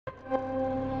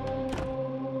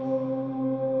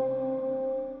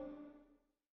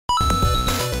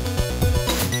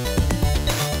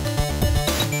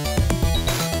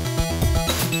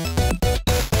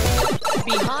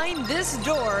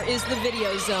The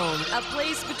Video Zone, a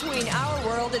place between our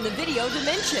world and the video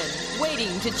dimension.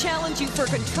 Waiting to challenge you for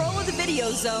control of the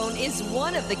Video Zone is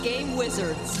one of the game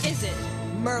wizards. Is it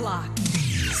Murloc,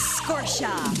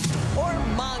 Scorsha, or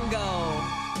Mongo?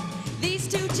 These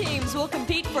two teams will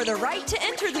compete for the right to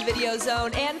enter the Video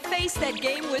Zone and face that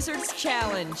game wizard's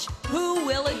challenge. Who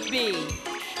will it be?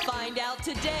 Find out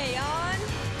today on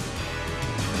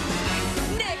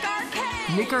Nick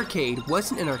Arcade! Nick Arcade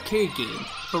wasn't an arcade game,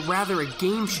 but rather a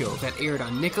game show that aired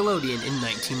on Nickelodeon in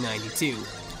 1992.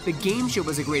 The game show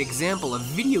was a great example of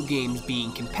video games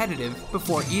being competitive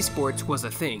before esports was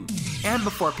a thing, and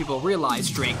before people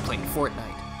realized Drake played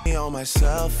Fortnite. On my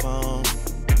cell phone,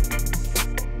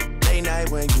 late night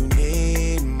when you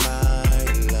need my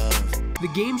love.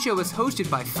 The game show was hosted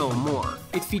by Phil Moore.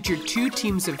 It featured 2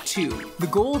 teams of 2. The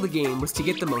goal of the game was to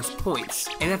get the most points,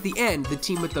 and at the end, the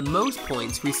team with the most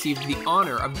points received the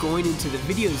honor of going into the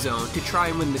Video Zone to try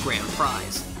and win the grand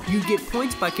prize. You'd get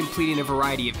points by completing a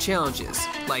variety of challenges,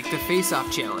 like the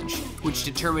Face-Off Challenge, which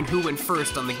determined who went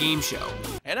first on the game show.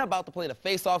 And I'm about to play the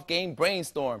face-off game,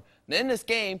 Brainstorm. And in this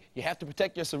game, you have to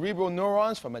protect your cerebral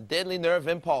neurons from a deadly nerve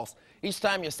impulse. Each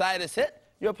time your side is hit,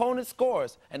 your opponent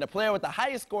scores, and the player with the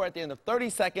highest score at the end of 30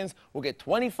 seconds will get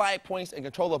 25 points in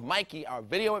control of Mikey, our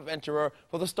video adventurer,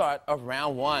 for the start of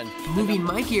round 1. Moving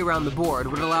Mikey around the board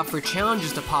would allow for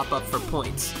challenges to pop up for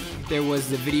points. There was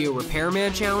the Video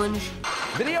Repairman Challenge.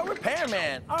 Video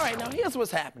Repairman. All right, now here's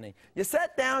what's happening. You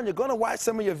sat down, you're gonna watch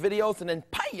some of your videos, and then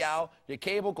pow, your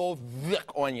cable goes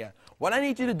vick on you. What I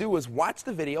need you to do is watch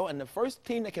the video, and the first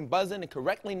team that can buzz in and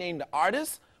correctly name the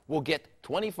artist will get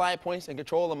 25 points in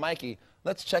control of Mikey.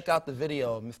 Let's check out the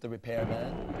video, Mr.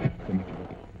 Repairman.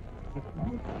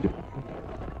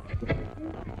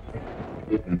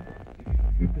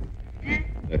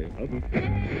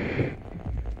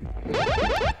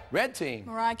 Red team.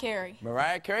 Mariah Carey.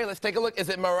 Mariah Carey. Let's take a look. Is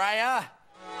it Mariah?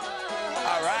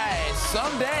 All right.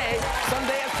 Someday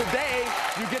as today,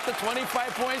 you get the 25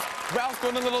 points. Ralph's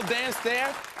doing a little dance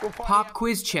there. Pop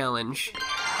Quiz Challenge.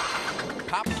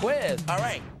 Pop quiz. All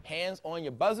right. Hands on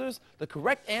your buzzers. The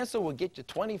correct answer will get you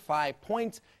 25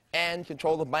 points and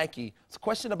control of Mikey. It's a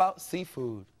question about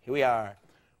seafood. Here we are.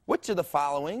 Which of the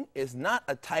following is not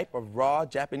a type of raw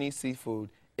Japanese seafood?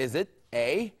 Is it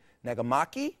A,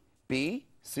 nagamaki, B,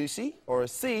 sushi, or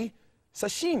C,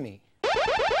 sashimi?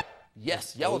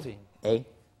 Yes, yellow team. A.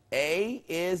 A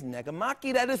is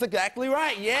nagamaki. That is exactly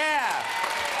right. Yeah.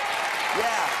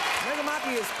 Yeah.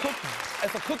 Nagamaki is cooked.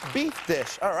 It's a cooked beef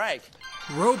dish. All right.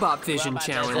 Robot Vision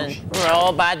Challenge.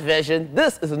 Robot Vision.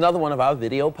 This is another one of our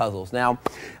video puzzles. Now,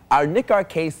 our Nick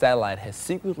Arcade satellite has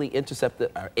secretly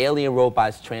intercepted our alien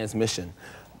robot's transmission.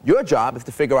 Your job is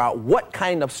to figure out what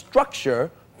kind of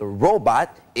structure the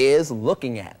robot is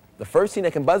looking at. The first team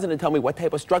that can buzz in and tell me what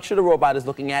type of structure the robot is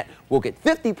looking at will get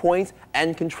 50 points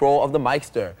and control of the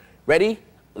Mikester. Ready?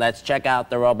 Let's check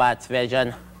out the robot's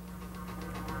vision.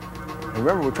 And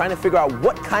remember, we're trying to figure out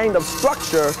what kind of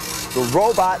structure the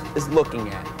robot is looking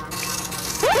at.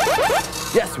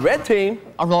 Yes, red team.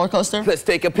 A roller coaster? Let's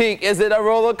take a peek. Is it a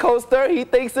roller coaster? He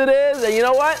thinks it is. And you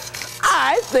know what?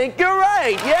 I think you're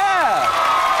right. Yeah.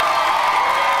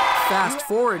 Fast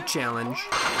Forward Challenge.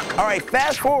 All right,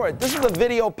 fast forward. This is a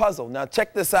video puzzle. Now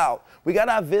check this out. We got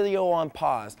our video on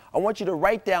pause. I want you to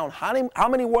write down how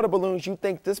many water balloons you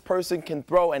think this person can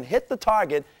throw and hit the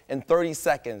target in 30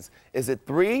 seconds. Is it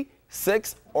 3,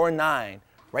 6, or 9?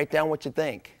 Write down what you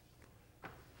think.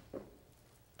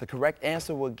 The correct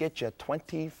answer will get you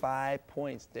 25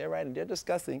 points. They're right, and they're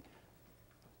discussing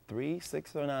 3,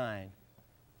 6, or 9.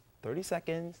 30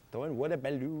 seconds, throwing water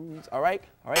balloons. All right,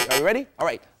 are you ready? All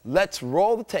right, let's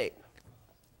roll the tape.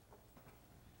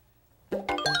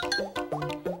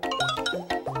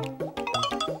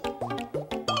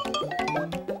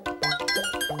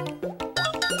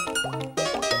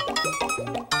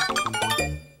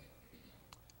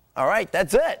 All right,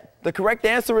 that's it. The correct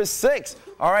answer is 6.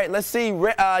 All right, let's see.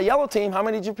 Yellow team, how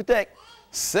many did you predict?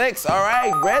 6. All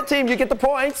right, red team, you get the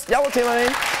points. Yellow team, I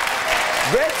mean.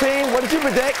 Red team, what did you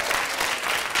predict?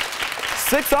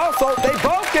 6 also. They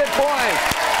both get points.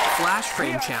 Flash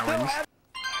Frame Challenge.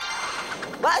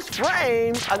 Flash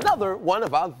Frame, another one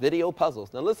of our video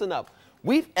puzzles. Now listen up.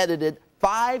 We've edited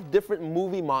 5 different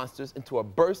movie monsters into a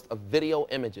burst of video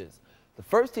images. The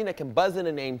first team that can buzz in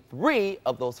and name 3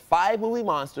 of those 5 movie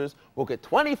monsters will get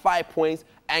 25 points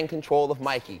and control of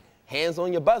Mikey. Hands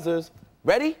on your buzzers.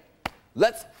 Ready?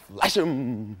 Let's flash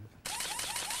them.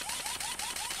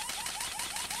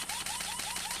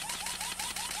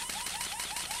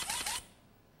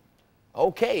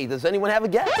 Okay, does anyone have a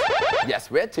guess? Yes,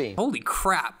 red team. Holy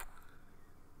crap.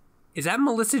 Is that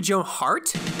Melissa Joan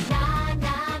Hart?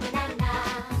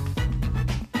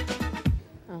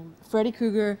 Freddy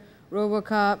Krueger,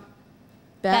 RoboCop,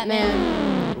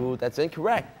 Batman. Ooh, that's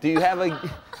incorrect. Do you have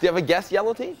a guess,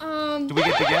 Yellow Team? Do we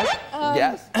get to guess?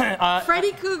 Yes.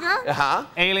 Freddy Krueger.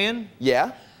 Alien?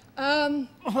 Yeah. I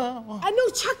know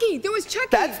Chucky. There was Chucky.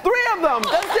 That's 3 of them.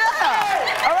 That's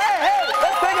yeah. All right, hey,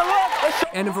 let's take a look. Let's show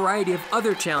And a variety of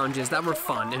other challenges that were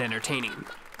fun and entertaining.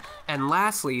 And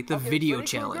lastly, the video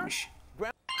challenge.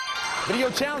 Video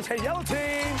challenge. Hey, Yellow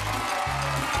Team.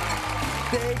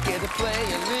 They get to play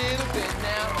a little bit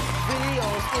now.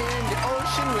 Videos in the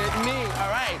ocean with me. All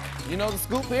right. You know the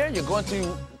scoop here? You're going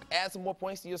to add some more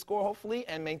points to your score, hopefully,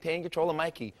 and maintain control of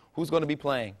Mikey. Who's going to be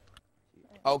playing?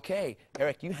 Okay.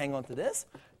 Eric, you hang on to this.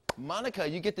 Monica,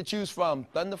 you get to choose from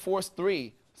Thunder Force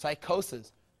 3,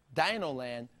 Psychosis, Dino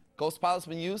Land, Ghost Pilot's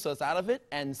been used, so it's out of it,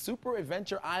 and Super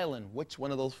Adventure Island. Which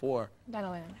one of those 4?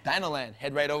 Dino Land. Dino Land.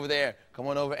 Head right over there. Come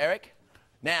on over, Eric.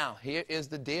 Now, here is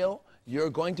the deal.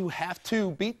 You're going to have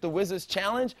to beat the Wizards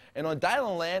Challenge, and on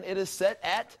Dino Land, it is set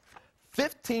at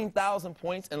 15,000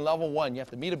 points in level 1. You have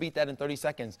to meet or beat that in 30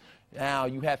 seconds. Now,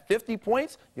 you have 50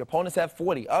 points. Your opponents have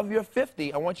 40. Of your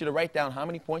 50, I want you to write down how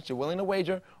many points you're willing to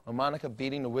wager on Monica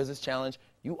beating the Wizards Challenge.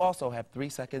 You also have 3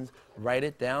 seconds. Write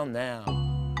it down now.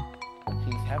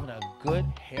 He's having a good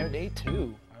hair day,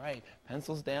 too. All right,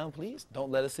 pencils down, please.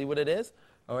 Don't let us see what it is.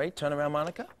 All right, turn around,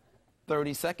 Monica.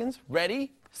 30 seconds.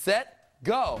 Ready, set,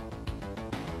 go.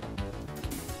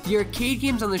 The arcade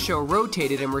games on the show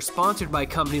rotated and were sponsored by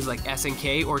companies like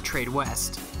SNK or Trade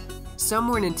West. Some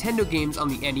were Nintendo games on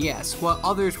the NES, while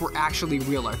others were actually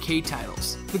real arcade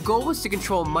titles. The goal was to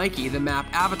control Mikey, the map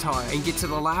avatar, and get to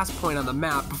the last point on the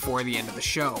map before the end of the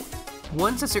show.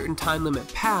 Once a certain time limit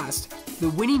passed, the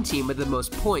winning team with the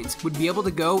most points would be able to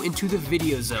go into the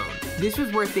video zone. This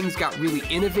was where things got really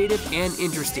innovative and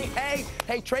interesting. Hey,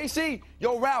 Tracy,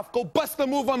 yo, Ralph, go bust the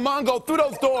move on Mongo through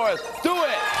those doors. Do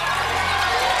it.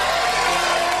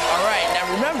 All right, now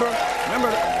remember,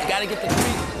 you gotta get the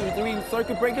three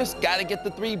circuit breakers, gotta get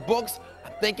the 3 books.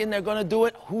 I'm thinking they're gonna do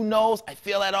it. Who knows? I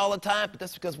feel that all the time, but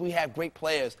that's because we have great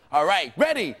players. All right,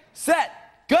 ready, set,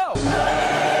 go.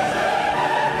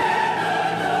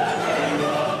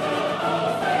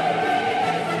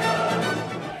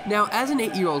 Now, as an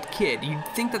 8-year-old kid, you'd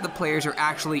think that the players are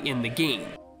actually in the game.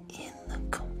 In the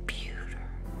computer.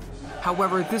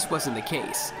 However, this wasn't the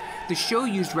case. The show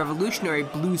used revolutionary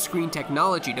blue screen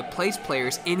technology to place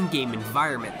players in game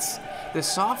environments. The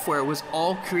software was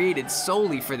all created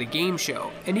solely for the game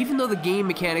show, and even though the game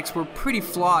mechanics were pretty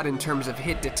flawed in terms of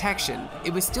hit detection,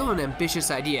 it was still an ambitious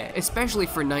idea, especially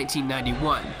for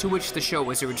 1991, to which the show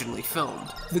was originally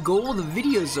filmed. The goal of the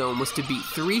video zone was to beat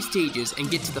 3 stages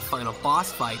and get to the final boss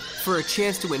fight for a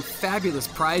chance to win fabulous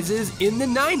prizes in the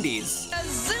 90s. A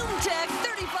ZoomTech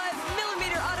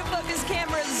 35mm autofocus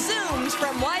camera zooms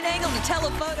from wide angle to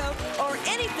telephoto or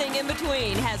anything in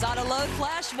between. Has auto load,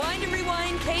 flash, wind and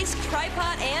rewind, case,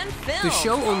 tripod, and film. The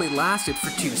show only lasted for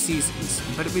 2 seasons,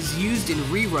 but it was used in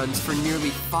reruns for nearly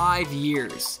 5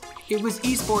 years. It was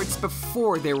esports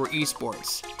before there were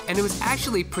esports, and it was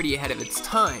actually pretty ahead of its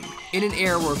time, in an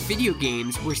era where video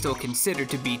games were still considered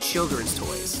to be children's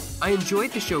toys. I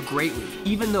enjoyed the show greatly,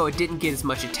 even though it didn't get as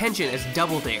much attention as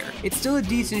Double Dare. It's still a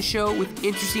decent show with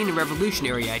interesting and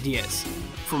revolutionary ideas.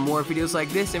 For more videos like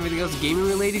this and everything else gaming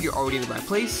related, you're already in the right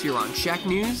place. You're on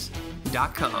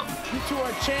Shacknews.com. You 2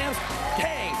 are champs.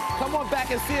 Hey, come on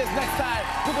back and see us next time.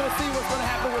 We're going to see what's going to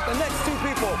happen with the next 2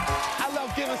 people. I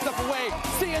love giving stuff away.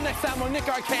 See you next time on Nick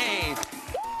Arcade.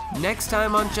 Next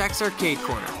time on Jack's Arcade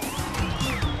Corner.